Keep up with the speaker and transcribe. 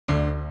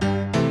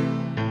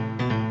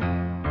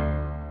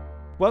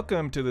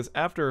Welcome to this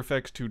After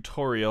Effects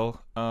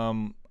tutorial.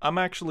 I'm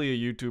actually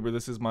a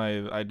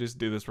YouTuber. I just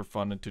do this for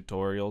fun and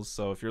tutorials.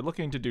 So if you're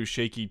looking to do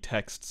shaky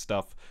text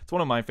stuff, it's one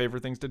of my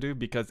favorite things to do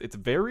because it's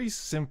very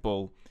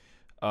simple,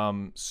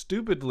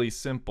 stupidly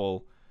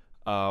simple,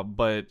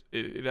 but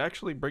it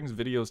actually brings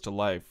videos to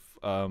life.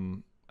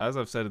 As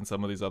I've said in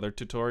some of these other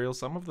tutorials,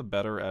 some of the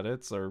better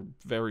edits are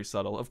very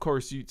subtle. Of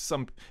course,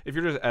 if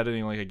you're just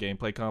editing like a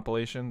gameplay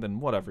compilation, then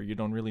whatever, you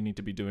don't really need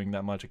to be doing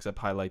that much except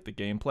highlight the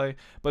gameplay.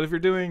 But if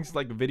you're doing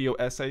like video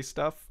essay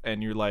stuff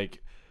and you're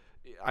like,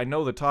 I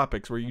know the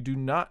topics where you do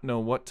not know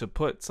what to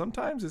put,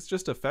 sometimes it's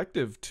just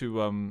effective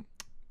to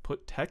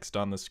put text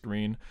on the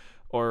screen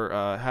or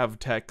have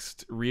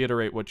text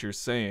reiterate what you're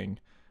saying.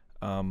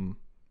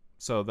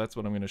 So that's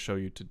what I'm going to show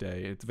you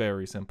today. It's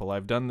very simple.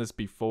 I've done this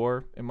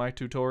before in my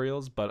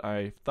tutorials, but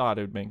I thought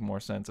it would make more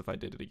sense if I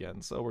did it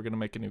again. So we're going to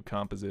make a new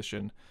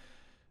composition.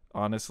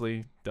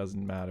 Honestly,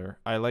 doesn't matter.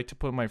 I like to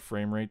put my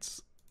frame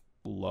rates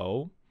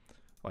low,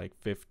 like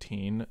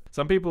 15.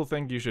 Some people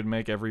think you should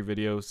make every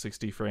video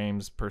 60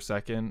 frames per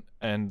second,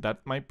 and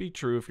that might be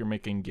true if you're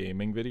making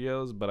gaming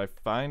videos, but I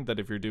find that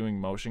if you're doing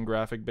motion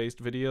graphic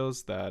based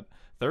videos that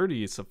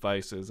 30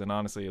 suffices, and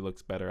honestly it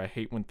looks better. I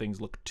hate when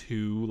things look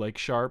too like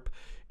sharp.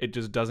 It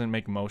just doesn't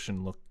make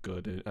motion look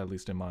good, at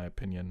least in my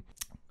opinion.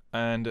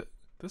 And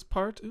this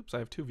part, oops, I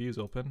have two views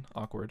open,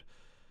 awkward.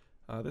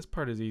 This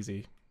part is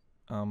easy.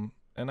 And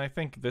I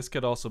think this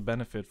could also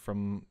benefit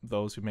from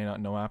those who may not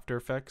know After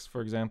Effects.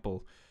 For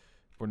example,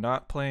 we're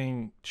not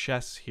playing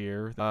chess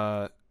here.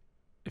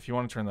 If you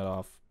want to turn that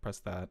off, press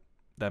that.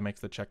 That makes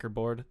the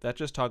checkerboard. That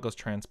just toggles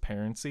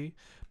transparency,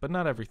 but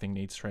not everything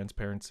needs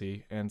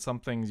transparency, and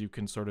some things you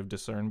can sort of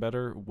discern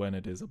better when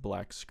it is a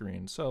black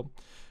screen. So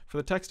for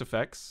the text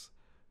effects,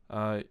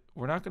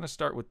 we're not going to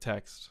start with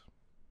text.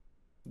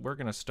 We're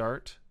going to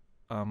start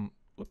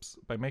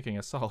by making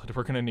a solid.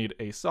 We're going to need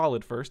a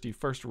solid first. You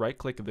first right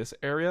click this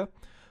area,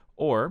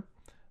 or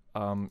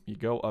you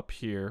go up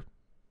here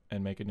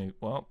and make a new,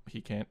 well,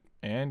 he can't,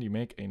 and you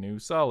make a new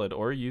solid,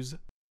 or use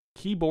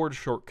keyboard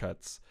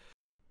shortcuts.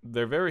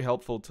 They're very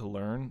helpful to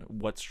learn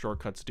what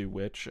shortcuts do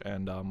which,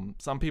 and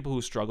some people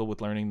who struggle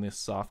with learning this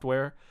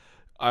software,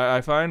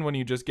 I find when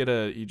you just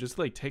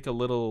like take a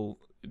little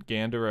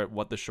gander at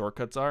what the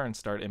shortcuts are and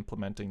start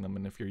implementing them,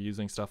 and if you're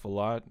using stuff a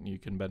lot, you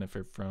can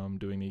benefit from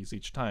doing these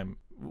each time.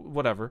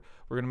 Whatever,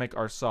 we're gonna make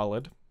our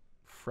solid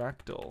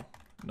Fractal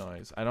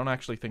Noise. I don't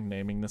actually think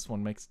naming this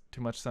one makes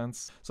too much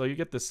sense. So you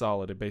get this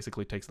solid, it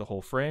basically takes the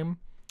whole frame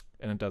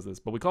and it does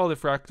this, but we call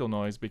it Fractal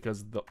Noise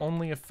because the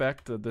only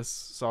effect of this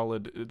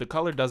solid, the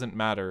color doesn't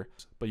matter,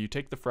 but you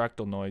take the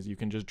Fractal Noise, you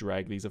can just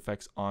drag these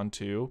effects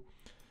onto,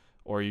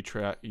 or you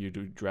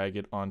drag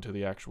it onto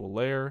the actual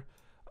layer.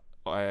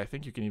 I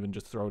think you can even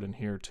just throw it in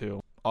here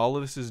too. All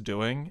of this is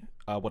doing,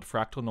 what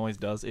Fractal Noise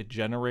does, it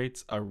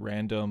generates a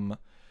random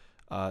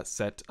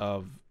set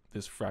of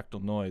this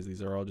fractal noise.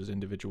 These are all just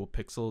individual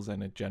pixels,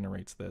 and it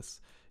generates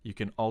this. You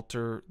can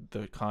alter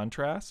the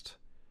contrast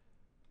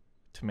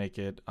to make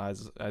it,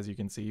 as you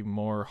can see,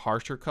 more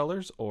harsher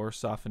colors, or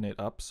soften it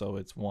up so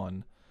it's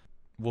one.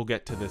 We'll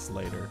get to this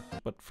later,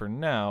 but for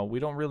now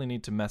we don't really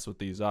need to mess with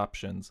these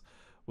options.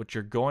 What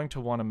you're going to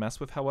want to mess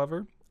with,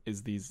 however,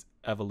 is these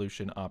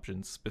evolution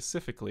options.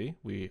 Specifically,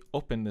 we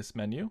open this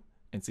menu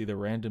and see the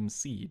random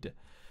seed.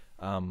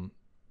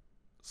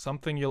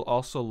 Something you'll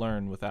also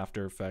learn with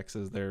After Effects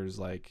is there's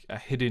like a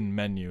hidden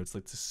menu. It's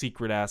like a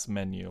secret ass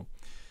menu.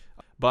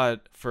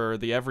 But for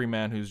the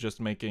everyman who's just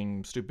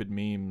making stupid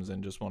memes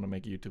and just want to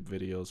make YouTube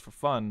videos for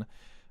fun,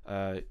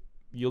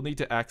 you'll need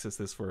to access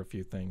this for a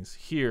few things.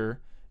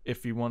 Here,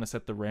 if you want to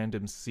set the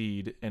random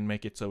seed and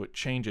make it so it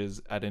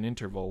changes at an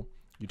interval,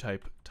 you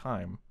type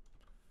time.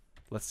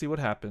 Let's see what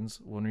happens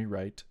when we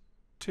write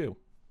 2.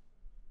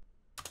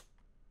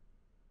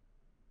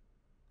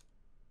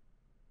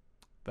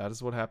 That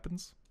is what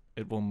happens.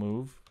 It will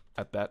move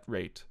at that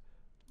rate.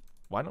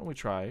 Why don't we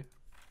try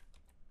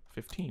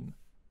 15?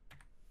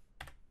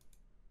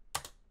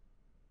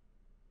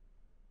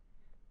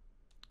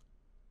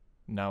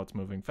 Now it's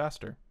moving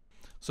faster.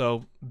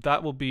 So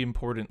that will be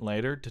important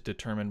later to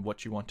determine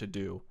what you want to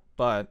do.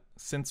 But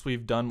since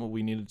we've done what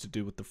we needed to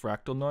do with the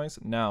fractal noise,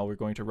 now we're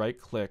going to right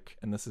click,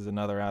 and this is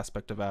another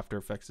aspect of After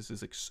Effects.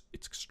 It's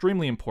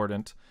extremely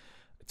important.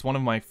 It's one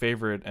of my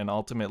favorite, and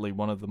ultimately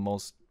one of the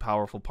most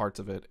powerful parts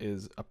of it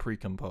is a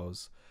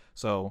precompose.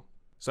 So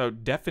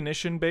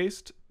definition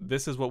based,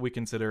 this is what we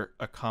consider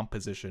a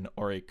composition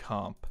or a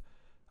comp.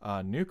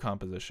 New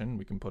composition,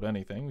 we can put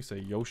anything. We say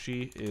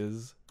Yoshi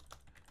is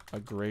a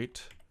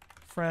great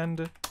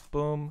friend,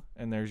 boom,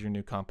 and there's your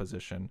new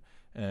composition.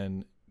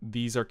 And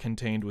these are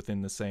contained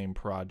within the same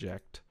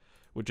project,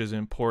 which is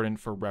important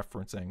for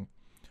referencing.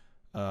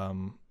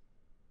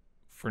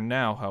 For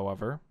now,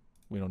 however,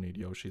 we don't need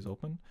Yoshi's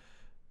open.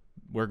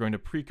 We're going to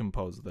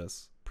precompose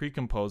this.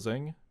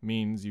 Precomposing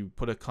means you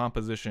put a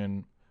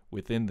composition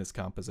within this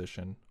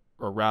composition,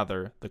 or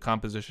rather, the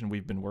composition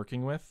we've been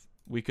working with.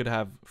 We could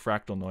have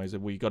fractal noise.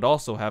 We could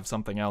also have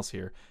something else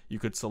here. You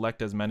could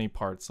select as many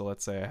parts. So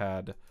let's say I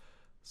had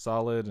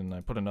solid, and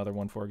I put another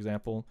one, for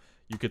example.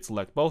 You could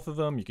select both of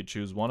them, you could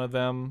choose one of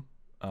them,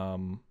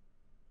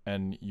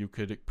 and you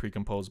could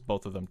pre-compose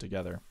both of them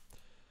together.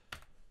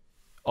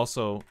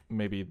 Also,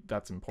 maybe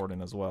that's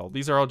important as well.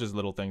 These are all just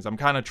little things. I'm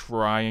kind of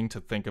trying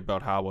to think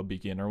about how a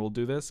beginner will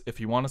do this. If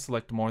you want to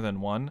select more than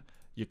one,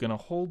 you're going to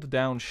hold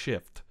down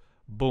Shift.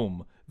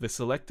 Boom. They're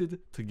selected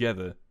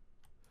together.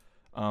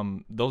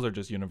 Those are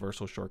just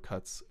universal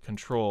shortcuts.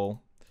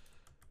 Control.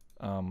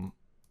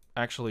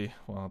 Actually,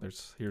 well,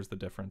 here's the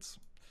difference.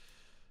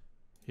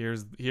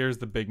 Here's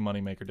the big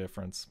moneymaker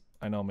difference.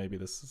 I know maybe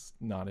this is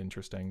not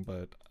interesting,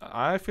 but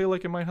I feel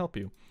like it might help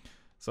you.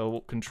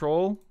 So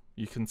Control,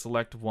 you can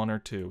select one or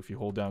two if you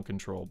hold down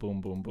Control.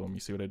 Boom, boom, boom. You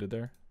see what I did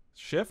there?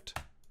 Shift,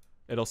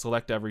 it'll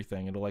select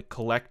everything. It'll like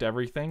collect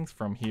everything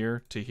from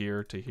here to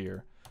here to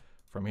here.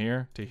 From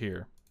here to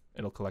here.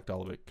 It'll collect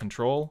all of it.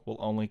 Control will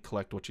only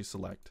collect what you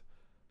select.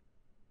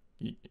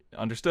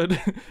 Understood?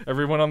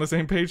 Everyone on the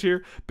same page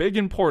here? Big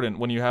important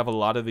when you have a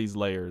lot of these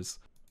layers.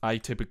 I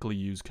typically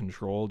use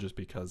Control just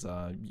because,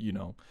 you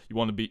know, you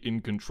want to be in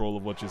control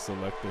of what you're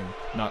selecting,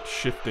 not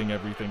shifting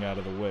everything out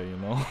of the way, you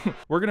know?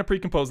 We're going to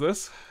pre-compose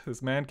this.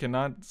 This man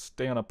cannot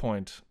stay on a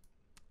point.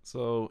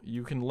 So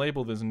you can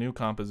label this new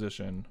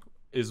composition.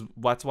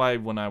 That's why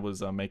when I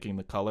was making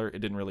the color, it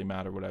didn't really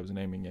matter what I was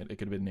naming it. It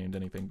could have been named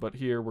anything. But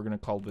here, we're going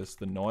to call this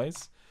the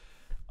noise.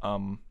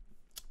 And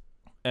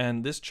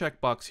this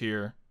checkbox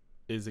here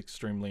is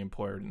extremely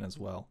important as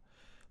well.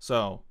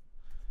 So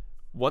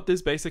what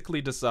this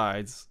basically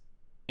decides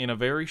in a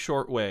very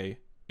short way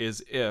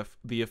is if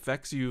the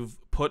effects you've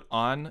put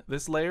on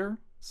this layer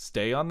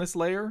stay on this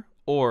layer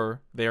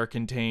or they are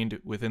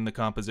contained within the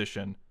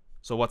composition.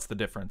 So what's the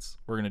difference?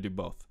 We're going to do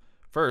both.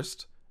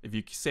 First, if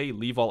you say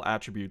leave all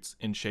attributes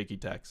in shaky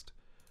text,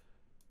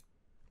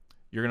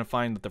 you're going to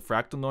find that the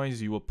fractal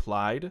noise you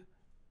applied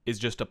is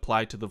just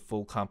applied to the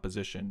full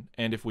composition.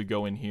 And if we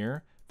go in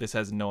here, this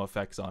has no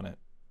effects on it.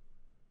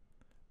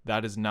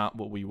 That is not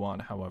what we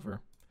want, however.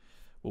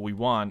 What we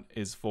want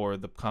is for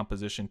the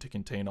composition to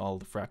contain all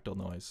the fractal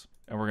noise.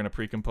 And we're going to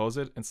pre-compose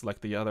it and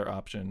select the other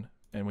option,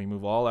 and we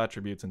move all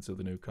attributes into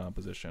the new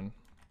composition.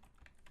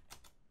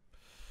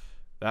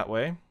 That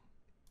way,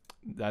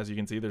 as you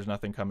can see, there's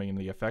nothing coming in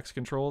the effects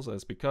controls.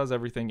 That's because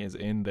everything is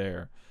in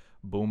there.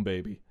 Boom,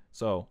 baby.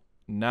 So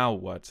now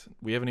what?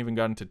 We haven't even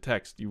gotten to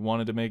text. You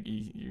wanted to make,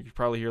 you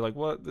probably hear like,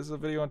 what? This is a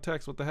video on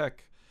text. What the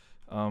heck?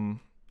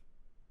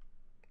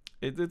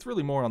 It's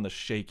really more on the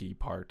shaky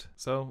part.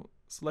 So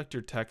select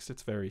your text.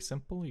 It's very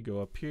simple. You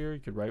go up here. You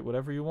could write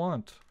whatever you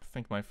want. I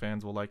think my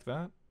fans will like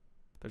that.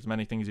 There's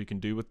many things you can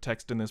do with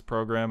text in this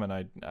program, and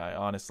I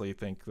honestly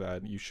think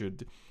that you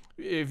should,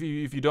 if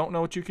you don't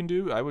know what you can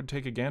do, I would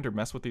take a gander,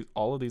 mess with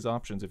all of these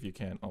options if you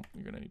can. Oh,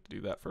 you're gonna need to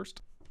do that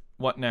first.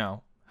 What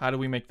now? How do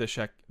we make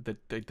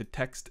the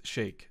text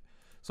shake?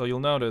 So you'll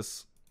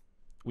notice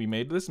we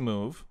made this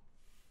move,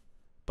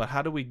 but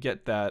how do we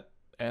get that?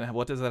 And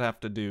what does that have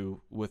to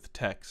do with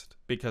text?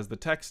 Because the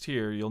text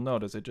here, you'll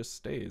notice it just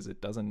stays.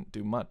 It doesn't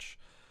do much.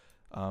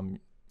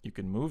 You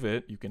can move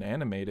it, you can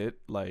animate it,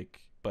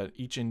 but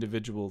each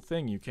individual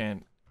thing, you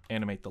can't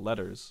animate the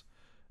letters.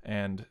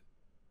 And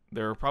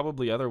there are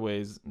probably other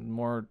ways,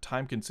 more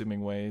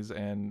time-consuming ways,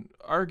 and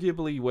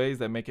arguably ways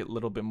that make it a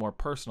little bit more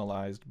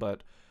personalized.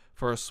 But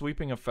for a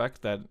sweeping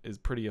effect that is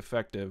pretty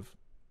effective,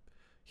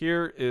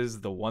 here is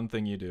the one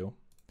thing you do.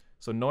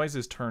 So noise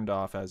is turned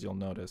off, as you'll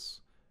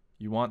notice.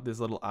 You want this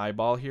little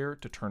eyeball here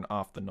to turn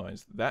off the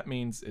noise. That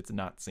means it's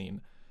not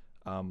seen.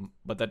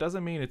 But that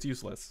doesn't mean it's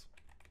useless.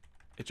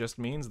 It just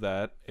means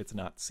that it's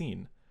not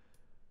seen.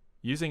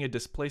 Using a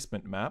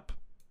displacement map,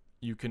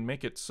 you can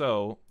make it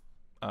so,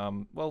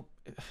 well,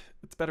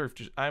 it's better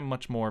if I'm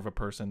much more of a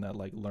person that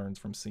learns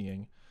from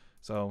seeing.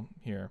 So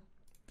here.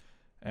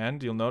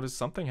 And you'll notice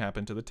something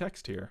happened to the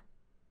text here.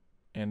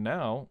 And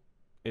now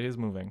it is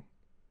moving.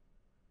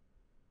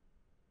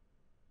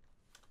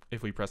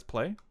 If we press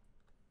play,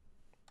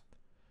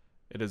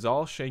 it is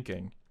all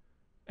shaking,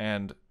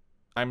 and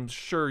I'm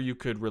sure you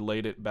could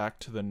relate it back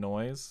to the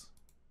noise.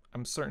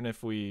 I'm certain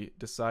if we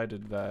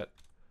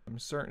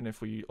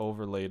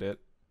overlaid it,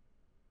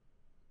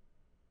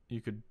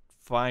 you could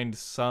find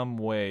some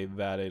way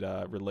that it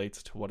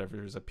relates to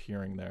whatever is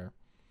appearing there.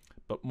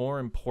 But more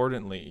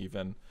importantly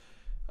even,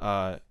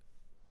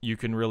 you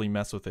can really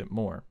mess with it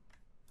more.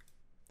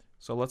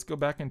 So let's go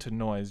back into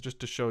noise just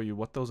to show you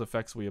what those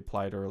effects we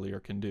applied earlier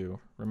can do.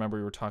 Remember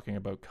we were talking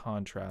about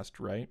contrast,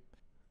 right?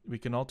 We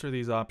can alter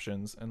these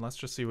options, and let's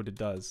just see what it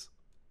does.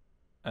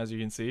 As you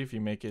can see, if you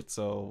make it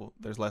so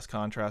there's less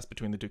contrast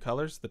between the two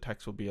colors, the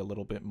text will be a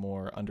little bit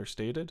more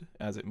understated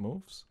as it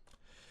moves.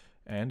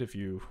 And if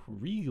you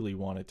really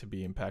want it to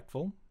be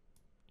impactful,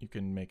 you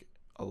can make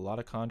a lot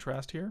of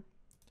contrast here.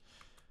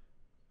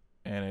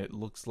 And it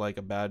looks like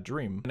a bad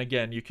dream. And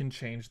again, you can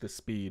change the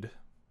speed.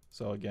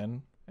 So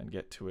again, and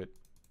get to it.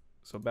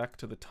 So back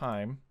to the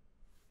time,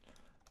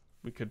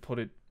 we could put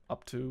it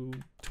up to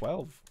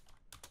 12.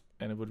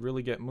 And it would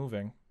really get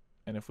moving.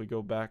 And if we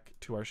go back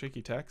to our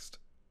shaky text,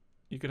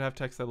 you could have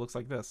text that looks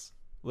like this.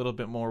 A little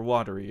bit more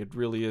watery. It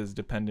really is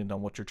dependent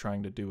on what you're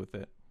trying to do with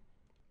it.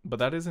 But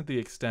that isn't the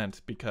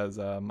extent, because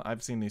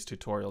I've seen these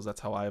tutorials,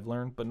 that's how I've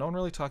learned, but no one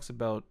really talks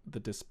about the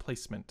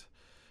displacement.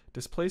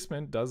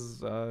 Displacement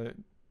does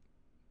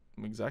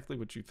exactly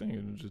what you think.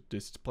 It just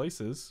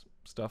displaces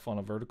stuff on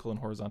a vertical and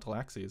horizontal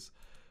axes,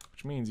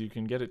 which means you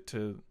can get it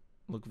to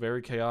look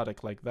very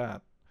chaotic like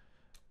that.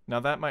 Now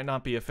that might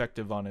not be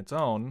effective on its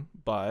own,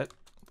 but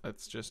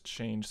let's just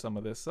change some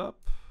of this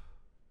up.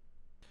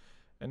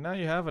 And now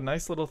you have a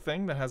nice little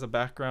thing that has a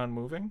background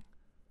moving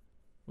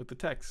with the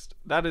text.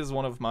 That is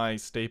one of my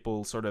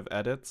staple sort of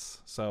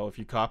edits. So if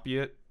you copy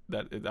it,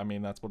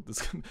 that's what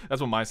this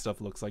that's what my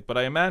stuff looks like. But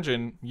I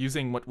imagine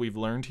using what we've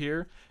learned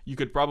here, you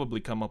could probably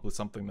come up with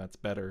something that's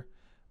better,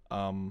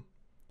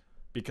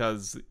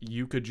 because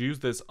you could use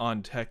this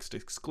on text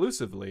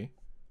exclusively,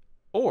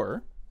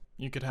 or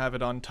you could have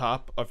it on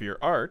top of your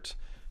art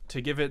to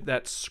give it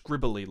that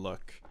scribbly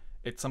look.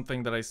 It's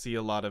something that I see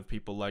a lot of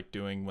people like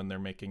doing when they're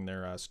making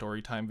their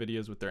storytime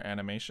videos with their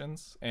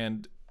animations,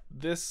 and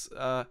this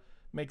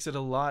makes it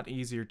a lot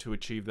easier to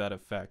achieve that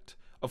effect.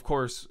 Of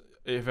course,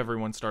 if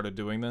everyone started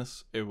doing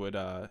this, it would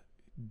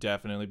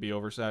definitely be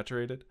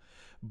oversaturated,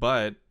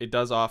 but it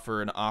does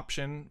offer an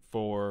option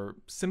for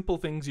simple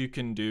things you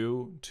can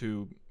do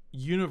to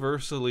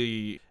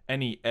universally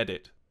any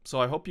edit. So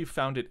I hope you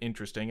found it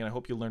interesting, and I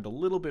hope you learned a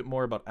little bit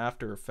more about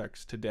After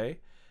Effects today.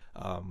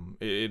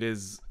 It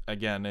is,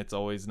 again, it's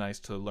always nice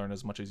to learn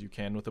as much as you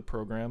can with a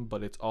program,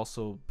 but it's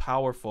also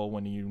powerful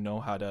when you know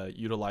how to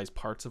utilize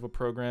parts of a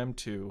program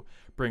to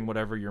bring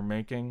whatever you're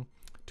making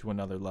to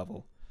another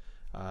level.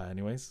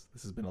 Anyways,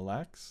 this has been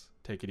Alax.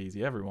 Take it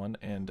easy, everyone,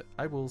 and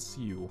I will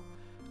see you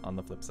on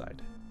the flip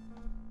side.